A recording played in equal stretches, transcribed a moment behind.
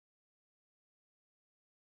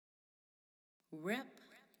Rep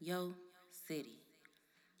yo city.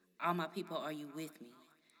 All my people, are you with me?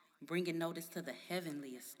 Bringing notice to the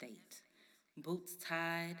heavenly estate. Boots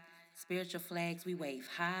tied, spiritual flags we wave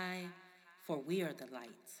high, for we are the light.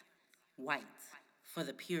 White for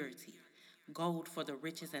the purity, gold for the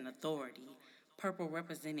riches and authority, purple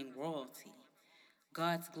representing royalty.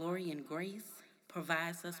 God's glory and grace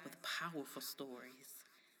provides us with powerful stories,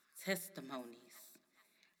 testimonies.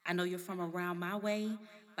 I know you're from around my way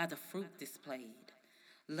by the fruit displayed.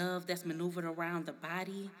 Love that's maneuvered around the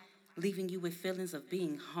body, leaving you with feelings of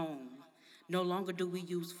being home. No longer do we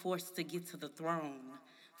use force to get to the throne,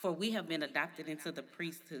 for we have been adopted into the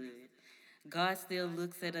priesthood. God still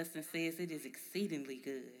looks at us and says it is exceedingly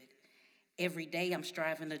good. Every day I'm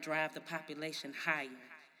striving to drive the population higher,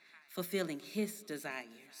 fulfilling His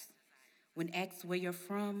desires. When asked where you're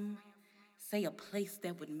from, say a place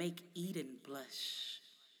that would make Eden blush.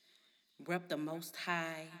 Rep the Most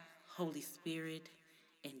High, Holy Spirit,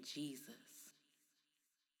 and Jesus.